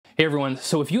Hey everyone,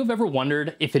 so if you have ever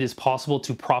wondered if it is possible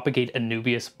to propagate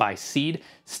Anubias by seed,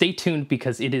 stay tuned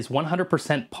because it is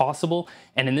 100% possible,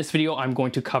 and in this video I'm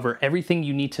going to cover everything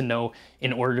you need to know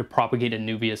in order to propagate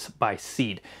Anubias by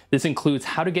seed. This includes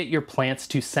how to get your plants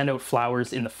to send out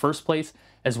flowers in the first place,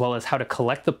 as well as how to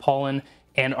collect the pollen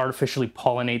and artificially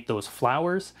pollinate those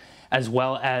flowers, as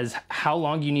well as how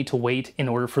long you need to wait in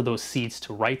order for those seeds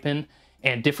to ripen,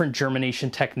 and different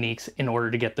germination techniques in order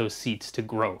to get those seeds to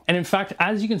grow. And in fact,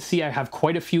 as you can see, I have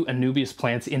quite a few Anubias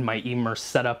plants in my emersed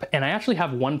setup, and I actually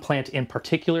have one plant in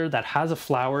particular that has a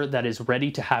flower that is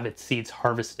ready to have its seeds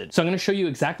harvested. So I'm going to show you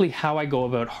exactly how I go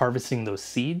about harvesting those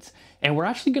seeds, and we're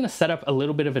actually going to set up a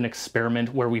little bit of an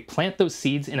experiment where we plant those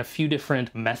seeds in a few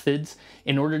different methods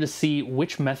in order to see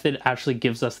which method actually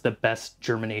gives us the best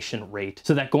germination rate,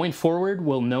 so that going forward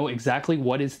we'll know exactly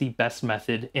what is the best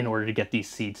method in order to get these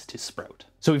seeds to sprout.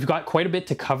 So we've got quite a bit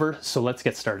to cover, so let's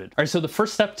get started. All right, so the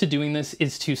first step to doing this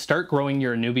is to start growing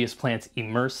your Anubias plants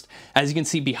immersed. As you can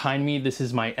see behind me, this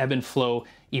is my ebb and flow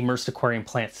immersed aquarium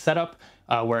plant setup,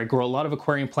 where I grow a lot of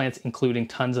aquarium plants, including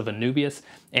tons of Anubias.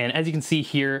 And as you can see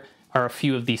here are a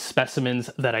few of these specimens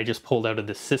that I just pulled out of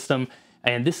this system.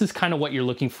 And this is kind of what you're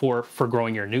looking for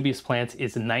growing your Anubias plants,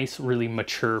 is nice, really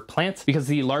mature plants, because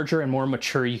the larger and more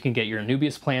mature you can get your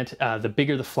Anubias plant, the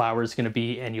bigger the flower is going to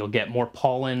be, and you'll get more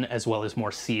pollen as well as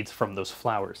more seeds from those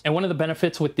flowers. And one of the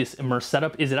benefits with this immersed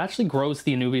setup is it actually grows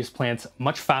the Anubias plants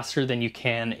much faster than you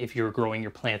can if you're growing your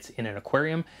plants in an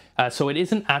aquarium. So it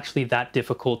isn't actually that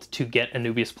difficult to get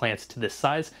Anubias plants to this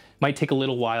size. Might take a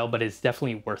little while, but it's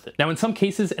definitely worth it. Now, in some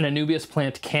cases, an Anubias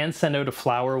plant can send out a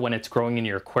flower when it's growing in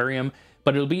your aquarium,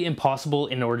 but it'll be impossible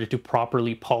in order to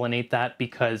properly pollinate that,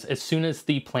 because as soon as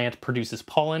the plant produces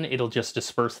pollen, it'll just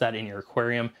disperse that in your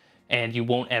aquarium, and you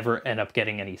won't ever end up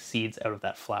getting any seeds out of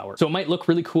that flower. So it might look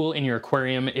really cool in your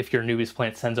aquarium if your Anubias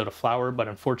plant sends out a flower, but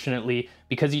unfortunately,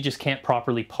 because you just can't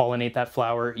properly pollinate that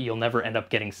flower, you'll never end up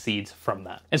getting seeds from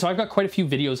that. And so I've got quite a few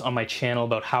videos on my channel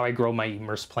about how I grow my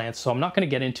immersed plants, so I'm not going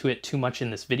to get into it too much in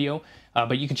this video,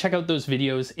 but you can check out those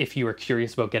videos if you are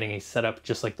curious about getting a setup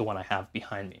just like the one I have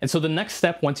behind me. And so the next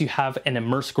step, once you have an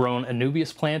immersed grown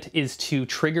Anubias plant, is to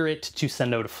trigger it to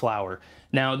send out a flower.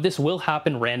 Now, this will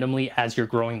happen randomly as you're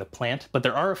growing the plant, but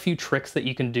there are a few tricks that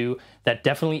you can do that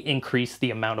definitely increase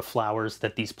the amount of flowers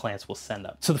that these plants will send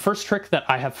up. So the first trick that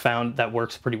I have found that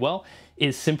works pretty well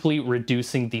is simply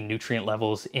reducing the nutrient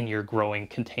levels in your growing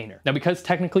container. Now, because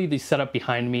technically the setup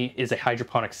behind me is a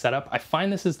hydroponic setup, I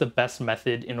find this is the best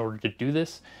method in order to do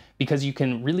this, because you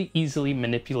can really easily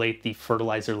manipulate the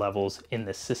fertilizer levels in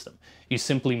this system. You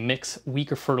simply mix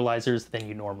weaker fertilizers than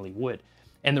you normally would.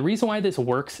 And the reason why this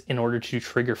works in order to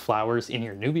trigger flowers in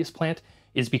your Anubias plant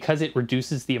is because it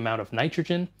reduces the amount of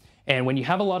nitrogen. And when you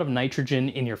have a lot of nitrogen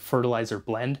in your fertilizer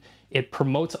blend, it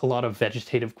promotes a lot of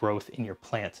vegetative growth in your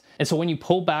plants. And so when you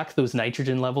pull back those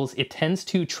nitrogen levels, it tends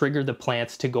to trigger the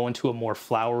plants to go into a more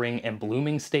flowering and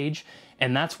blooming stage.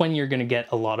 And that's when you're going to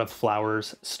get a lot of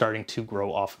flowers starting to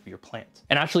grow off of your plants.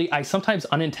 And actually, I sometimes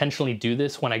unintentionally do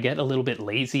this when I get a little bit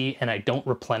lazy and I don't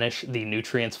replenish the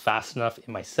nutrients fast enough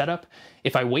in my setup.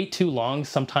 If I wait too long,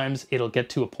 sometimes it'll get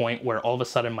to a point where all of a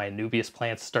sudden my Anubias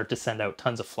plants start to send out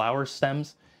tons of flower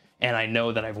stems, and I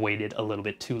know that I've waited a little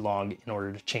bit too long in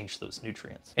order to change those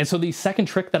nutrients. And so the second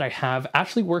trick that I have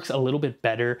actually works a little bit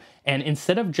better, and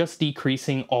instead of just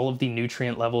decreasing all of the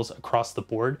nutrient levels across the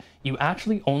board, you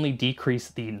actually only decrease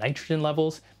the nitrogen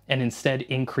levels and instead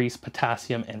increase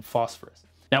potassium and phosphorus.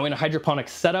 Now, in a hydroponic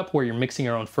setup where you're mixing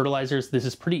your own fertilizers, this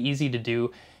is pretty easy to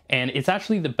do, and it's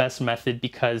actually the best method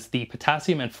because the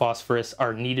potassium and phosphorus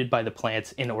are needed by the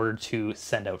plants in order to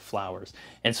send out flowers.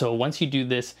 And so once you do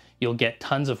this, you'll get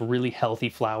tons of really healthy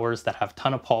flowers that have a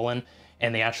ton of pollen,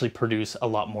 and they actually produce a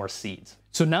lot more seeds.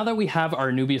 So now that we have our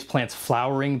Anubias plants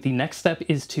flowering, the next step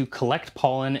is to collect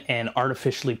pollen and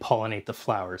artificially pollinate the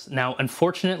flowers. Now,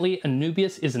 unfortunately,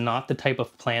 Anubias is not the type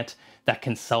of plant that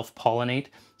can self-pollinate.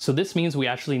 So this means we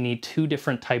actually need two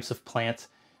different types of plants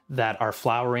that are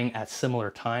flowering at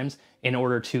similar times in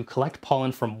order to collect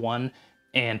pollen from one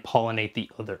and pollinate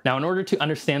the other. Now, in order to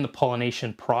understand the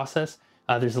pollination process,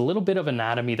 there's a little bit of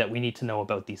anatomy that we need to know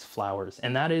about these flowers,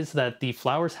 and that is that the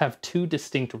flowers have two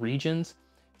distinct regions.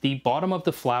 The bottom of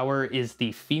the flower is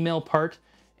the female part,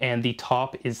 and the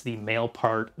top is the male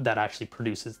part that actually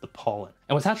produces the pollen.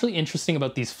 And what's actually interesting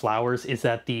about these flowers is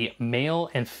that the male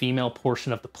and female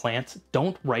portion of the plants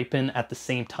don't ripen at the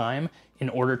same time in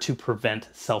order to prevent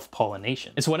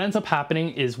self-pollination. And so what ends up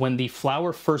happening is when the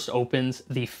flower first opens,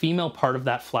 the female part of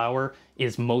that flower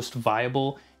is most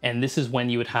viable, and this is when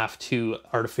you would have to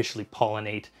artificially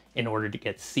pollinate in order to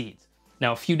get seeds.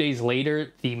 Now, a few days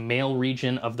later, the male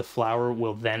region of the flower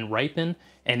will then ripen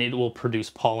and it will produce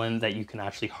pollen that you can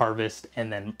actually harvest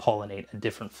and then pollinate a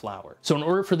different flower. So in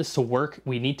order for this to work,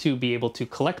 we need to be able to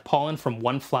collect pollen from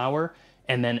one flower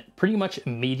and then pretty much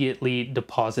immediately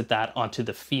deposit that onto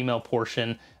the female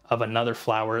portion of another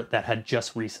flower that had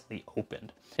just recently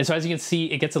opened. And so as you can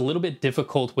see, it gets a little bit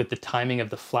difficult with the timing of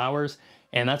the flowers,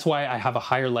 and that's why I have a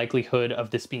higher likelihood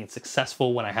of this being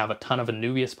successful when I have a ton of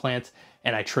Anubias plants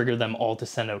and I trigger them all to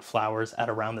send out flowers at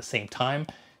around the same time,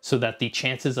 so that the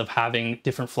chances of having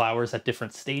different flowers at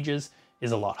different stages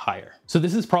is a lot higher. So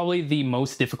this is probably the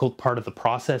most difficult part of the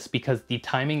process because the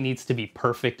timing needs to be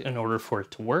perfect in order for it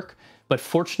to work. But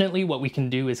fortunately, what we can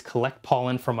do is collect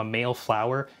pollen from a male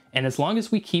flower, and as long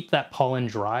as we keep that pollen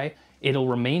dry, it'll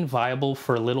remain viable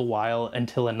for a little while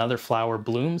until another flower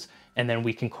blooms, and then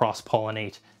we can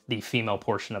cross-pollinate the female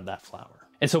portion of that flower.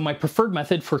 And so my preferred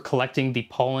method for collecting the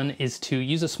pollen is to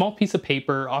use a small piece of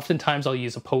paper. Oftentimes I'll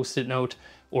use a Post-it note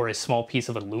or a small piece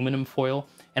of aluminum foil,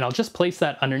 and I'll just place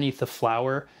that underneath the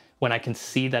flower when I can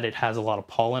see that it has a lot of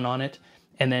pollen on it.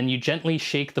 And then you gently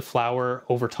shake the flower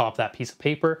over top that piece of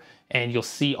paper and you'll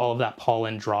see all of that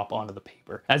pollen drop onto the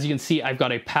paper. As you can see, I've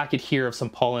got a packet here of some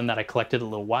pollen that I collected a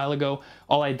little while ago.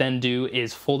 All I then do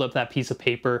is fold up that piece of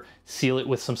paper, seal it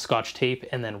with some Scotch tape,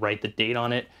 and then write the date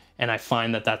on it. And I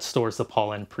find that that stores the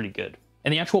pollen pretty good.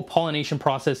 And the actual pollination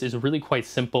process is really quite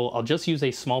simple. I'll just use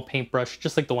a small paintbrush,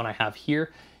 just like the one I have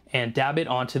here, and dab it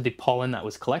onto the pollen that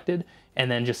was collected,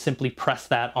 and then just simply press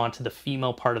that onto the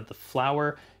female part of the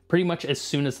flower, pretty much as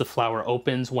soon as the flower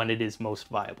opens when it is most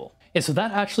viable. And so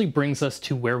that actually brings us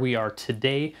to where we are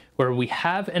today, where we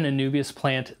have an Anubias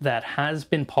plant that has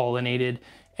been pollinated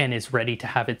and is ready to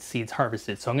have its seeds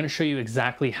harvested. So I'm going to show you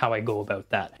exactly how I go about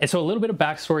that. And so a little bit of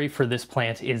backstory for this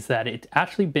plant is that it's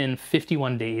actually been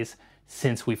 51 days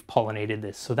since we've pollinated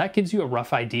this. So that gives you a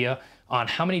rough idea on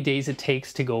how many days it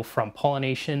takes to go from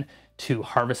pollination to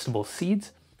harvestable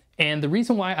seeds. And the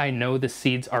reason why I know the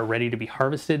seeds are ready to be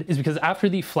harvested is because after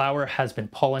the flower has been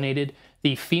pollinated,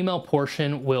 the female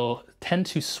portion will tend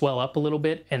to swell up a little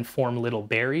bit and form little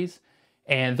berries.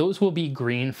 And those will be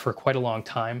green for quite a long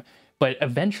time, but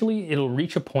eventually it'll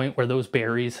reach a point where those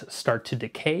berries start to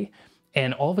decay.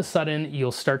 And all of a sudden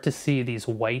you'll start to see these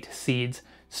white seeds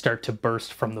start to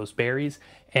burst from those berries.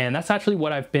 And that's actually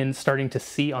what I've been starting to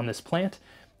see on this plant.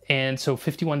 And so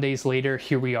 51 days later,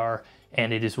 here we are,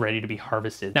 and it is ready to be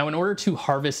harvested. Now, in order to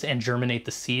harvest and germinate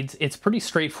the seeds, it's pretty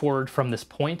straightforward from this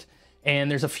point, and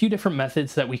there's a few different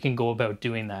methods that we can go about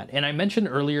doing that. And I mentioned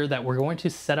earlier that we're going to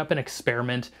set up an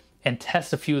experiment and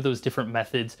test a few of those different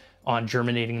methods on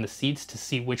germinating the seeds to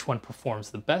see which one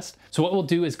performs the best. So what we'll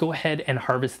do is go ahead and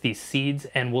harvest these seeds,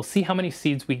 and we'll see how many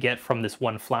seeds we get from this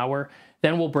one flower.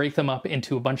 Then we'll break them up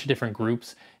into a bunch of different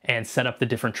groups and set up the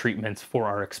different treatments for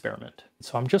our experiment.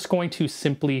 So I'm just going to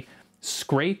simply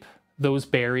scrape those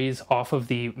berries off of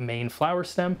the main flower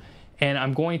stem, and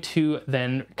I'm going to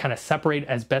then kind of separate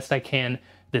as best I can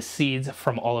the seeds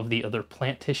from all of the other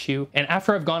plant tissue. And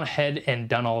after I've gone ahead and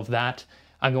done all of that,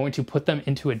 I'm going to put them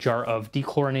into a jar of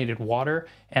dechlorinated water,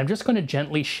 and I'm just going to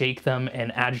gently shake them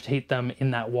and agitate them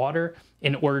in that water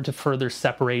in order to further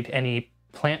separate any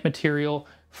plant material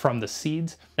from the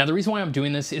seeds. Now, the reason why I'm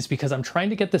doing this is because I'm trying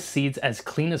to get the seeds as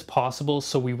clean as possible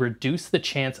so we reduce the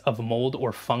chance of mold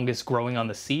or fungus growing on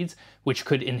the seeds, which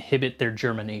could inhibit their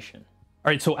germination.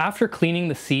 All right, so after cleaning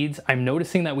the seeds, I'm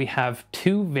noticing that we have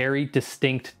two very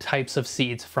distinct types of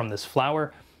seeds from this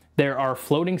flower. There are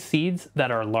floating seeds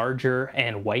that are larger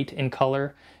and white in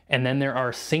color, and then there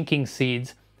are sinking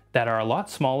seeds that are a lot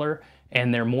smaller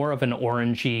and they're more of an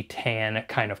orangey tan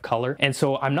kind of color. And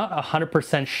so I'm not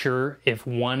 100% sure if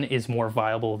one is more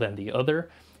viable than the other.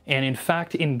 And in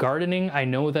fact, in gardening, I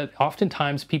know that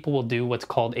oftentimes people will do what's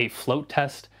called a float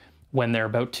test when they're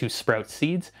about to sprout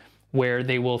seeds, where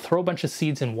they will throw a bunch of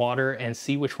seeds in water and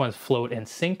see which ones float and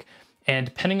sink. And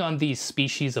depending on the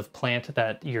species of plant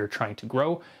that you're trying to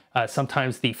grow,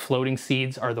 sometimes the floating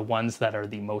seeds are the ones that are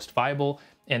the most viable,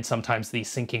 and sometimes the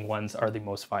sinking ones are the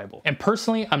most viable. And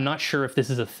personally, I'm not sure if this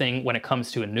is a thing when it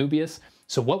comes to Anubias.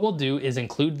 So what we'll do is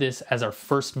include this as our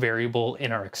first variable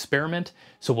in our experiment.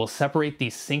 So we'll separate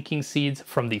these sinking seeds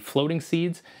from the floating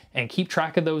seeds and keep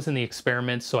track of those in the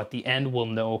experiment. So at the end, we'll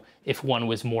know if one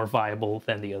was more viable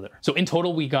than the other. So in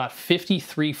total, we got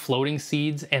 53 floating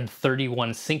seeds and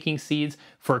 31 sinking seeds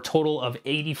for a total of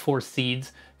 84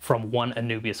 seeds from one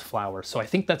Anubias flower. So I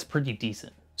think that's pretty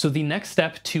decent. So the next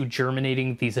step to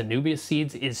germinating these Anubias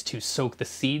seeds is to soak the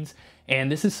seeds.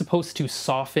 And this is supposed to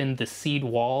soften the seed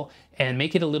wall and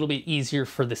make it a little bit easier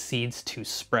for the seeds to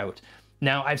sprout.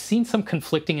 Now, I've seen some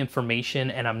conflicting information,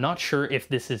 and I'm not sure if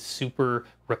this is super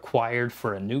required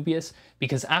for Anubias,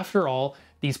 because after all,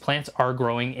 these plants are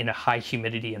growing in a high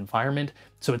humidity environment,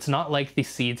 so it's not like the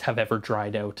seeds have ever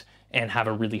dried out and have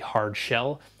a really hard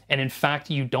shell. And in fact,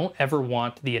 you don't ever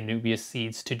want the Anubias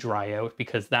seeds to dry out,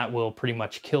 because that will pretty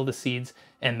much kill the seeds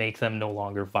and make them no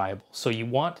longer viable. So you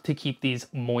want to keep these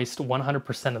moist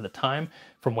 100% of the time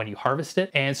from when you harvest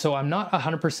it. And so I'm not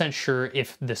 100% sure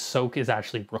if the soak is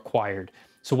actually required.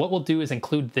 So what we'll do is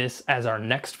include this as our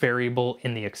next variable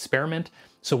in the experiment.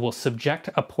 So we'll subject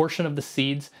a portion of the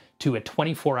seeds to a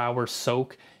 24-hour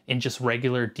soak in just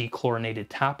regular dechlorinated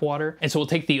tap water. And so we'll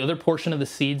take the other portion of the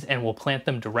seeds and we'll plant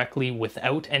them directly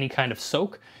without any kind of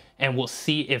soak, and we'll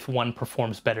see if one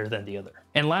performs better than the other.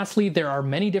 And lastly, there are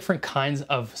many different kinds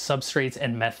of substrates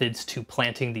and methods to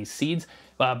planting these seeds,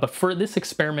 but for this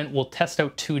experiment, we'll test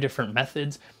out two different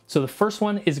methods. So the first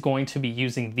one is going to be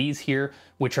using these here,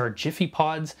 which are Jiffy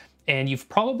pods. And you've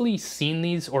probably seen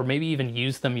these or maybe even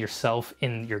used them yourself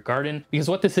in your garden, because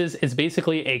what this is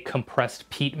basically a compressed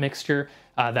peat mixture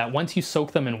that once you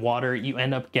soak them in water, you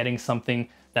end up getting something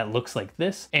that looks like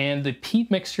this. And the peat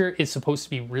mixture is supposed to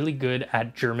be really good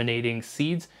at germinating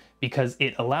seeds because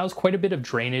it allows quite a bit of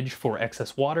drainage for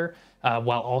excess water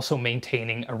while also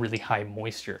maintaining a really high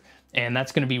moisture. And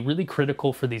that's going to be really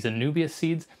critical for these Anubias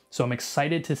seeds. So I'm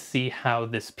excited to see how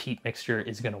this peat mixture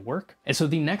is going to work. And so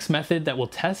the next method that we'll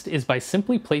test is by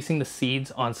simply placing the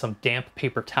seeds on some damp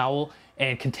paper towel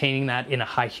and containing that in a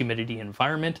high humidity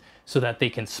environment so that they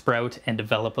can sprout and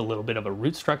develop a little bit of a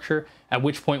root structure, at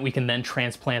which point we can then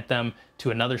transplant them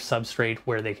to another substrate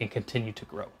where they can continue to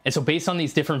grow. And so based on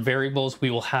these different variables, we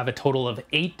will have a total of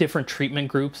 8 different treatment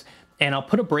groups. And I'll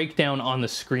put a breakdown on the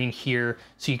screen here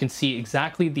so you can see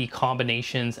exactly the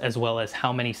combinations as well as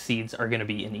how many seeds are going to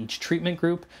be in each treatment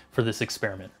group for this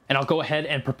experiment. And I'll go ahead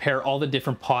and prepare all the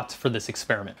different pots for this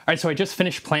experiment. All right, so I just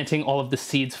finished planting all of the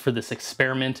seeds for this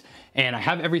experiment, and I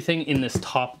have everything in this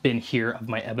top bin here of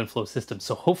my ebb and flow system.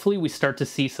 So hopefully we start to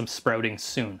see some sprouting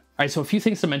soon. All right, so a few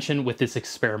things to mention with this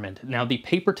experiment. Now, the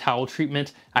paper towel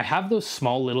treatment, I have those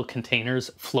small little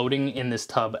containers floating in this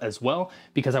tub as well,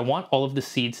 because I want all of the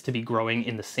seeds to be growing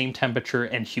in the same temperature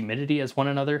and humidity as one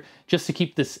another, just to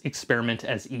keep this experiment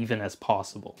as even as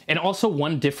possible. And also,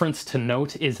 one difference to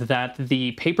note is that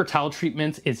the paper towel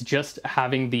treatment is just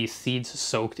having the seeds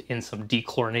soaked in some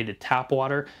dechlorinated tap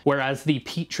water, whereas the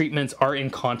peat treatments are in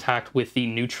contact with the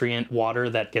nutrient water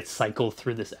that gets cycled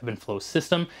through this ebb and flow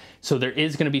system. So there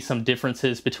is going to be some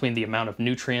differences between the amount of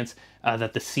nutrients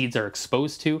that the seeds are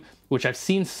exposed to, which I've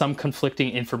seen some conflicting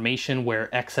information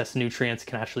where excess nutrients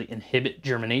can actually inhibit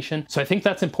germination. So I think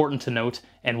that's important to note,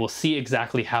 and we'll see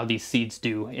exactly how these seeds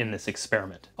do in this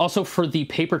experiment. Also, for the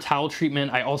paper towel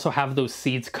treatment, I also have those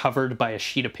seeds covered by a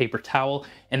sheet of paper towel,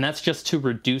 and that's just to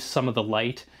reduce some of the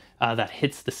light that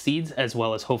hits the seeds, as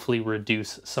well as hopefully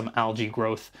reduce some algae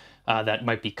growth that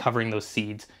might be covering those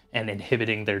seeds and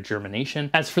inhibiting their germination.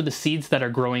 As for the seeds that are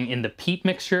growing in the peat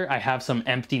mixture, I have some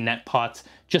empty net pots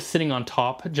just sitting on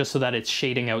top, just so that it's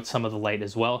shading out some of the light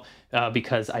as well,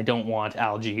 because I don't want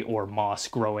algae or moss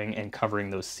growing and covering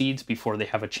those seeds before they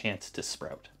have a chance to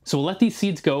sprout. So we'll let these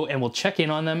seeds go and we'll check in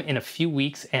on them in a few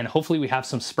weeks, and hopefully we have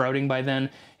some sprouting by then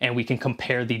and we can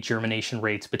compare the germination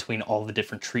rates between all the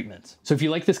different treatments. So if you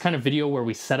like this kind of video where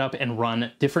we set up and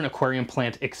run different aquarium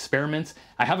plant experiments,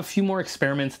 I have a few more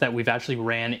experiments that we've actually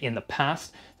ran in the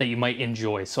past that you might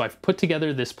enjoy. So I've put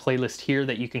together this playlist here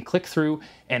that you can click through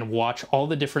and watch all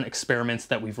the different experiments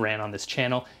that we've ran on this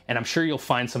channel, and I'm sure you'll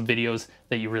find some videos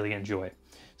that you really enjoy.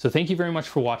 So thank you very much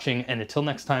for watching, and until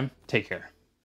next time, take care.